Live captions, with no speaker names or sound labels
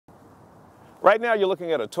Right now you're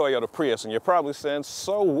looking at a Toyota Prius and you're probably saying,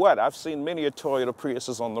 so what? I've seen many a Toyota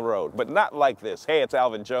Priuses on the road, but not like this. Hey, it's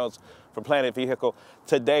Alvin Jones from Planet Vehicle.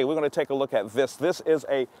 Today we're going to take a look at this. This is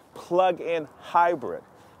a plug-in hybrid.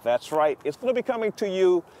 That's right. It's going to be coming to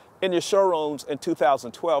you in your showrooms in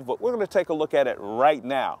 2012, but we're going to take a look at it right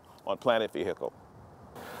now on Planet Vehicle.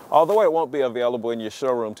 Although it won't be available in your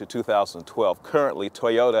showroom to 2012, currently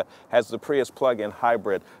Toyota has the Prius plug-in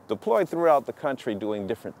hybrid deployed throughout the country doing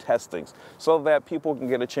different testings so that people can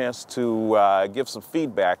get a chance to give some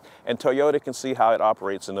feedback and Toyota can see how it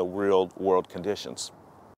operates in the real-world conditions.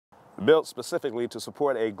 Built specifically to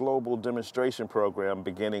support a global demonstration program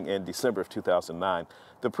beginning in December of 2009,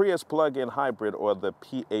 the Prius plug-in hybrid, or the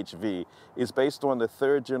PHV, is based on the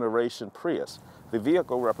third-generation Prius. The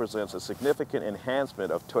vehicle represents a significant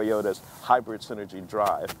enhancement of Toyota's hybrid synergy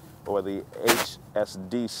drive, or the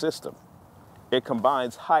HSD system. It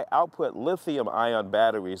combines high-output lithium-ion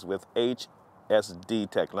batteries with HSD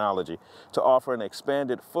technology to offer an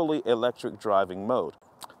expanded fully electric driving mode.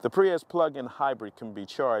 The Prius plug-in hybrid can be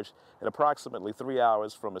charged in approximately 3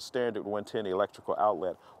 hours from a standard 110 electrical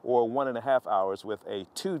outlet or 1.5 hours with a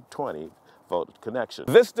 220-volt connection.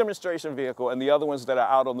 This demonstration vehicle and the other ones that are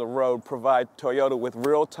out on the road provide Toyota with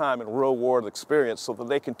real-time and real-world experience so that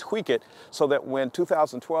they can tweak it so that when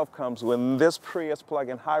 2012 comes, when this Prius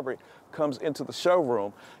plug-in hybrid comes into the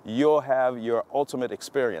showroom, you'll have your ultimate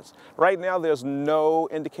experience. Right now, there's no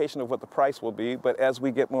indication of what the price will be, but as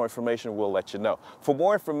we get more information, we'll let you know. For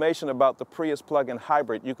more information about the Prius plug-in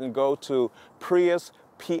hybrid, you can go to Prius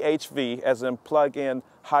PHV, as in plug-in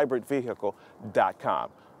hybrid vehicle.com.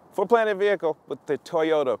 For Planet Vehicle with the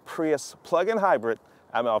Toyota Prius plug-in hybrid,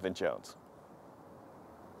 I'm Alvin Jones.